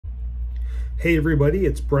Hey everybody,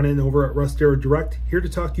 it's Brennan over at Russ Darrow Direct, here to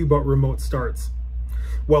talk to you about remote starts.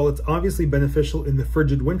 While it's obviously beneficial in the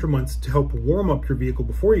frigid winter months to help warm up your vehicle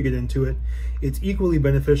before you get into it, it's equally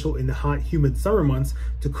beneficial in the hot, humid summer months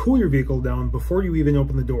to cool your vehicle down before you even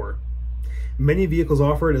open the door. Many vehicles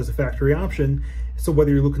offer it as a factory option, so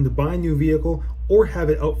whether you're looking to buy a new vehicle or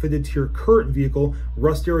have it outfitted to your current vehicle,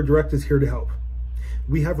 Russ Darrow Direct is here to help.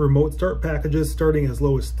 We have remote start packages starting as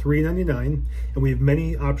low as $3.99, and we have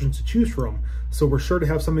many options to choose from, so we're sure to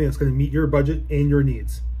have something that's going to meet your budget and your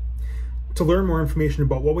needs. To learn more information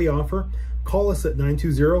about what we offer, call us at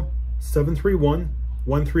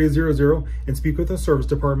 920-731-1300 and speak with our service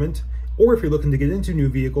department, or if you're looking to get into a new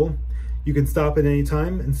vehicle, you can stop at any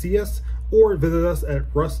time and see us, or visit us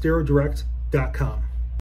at russdarrowdirect.com.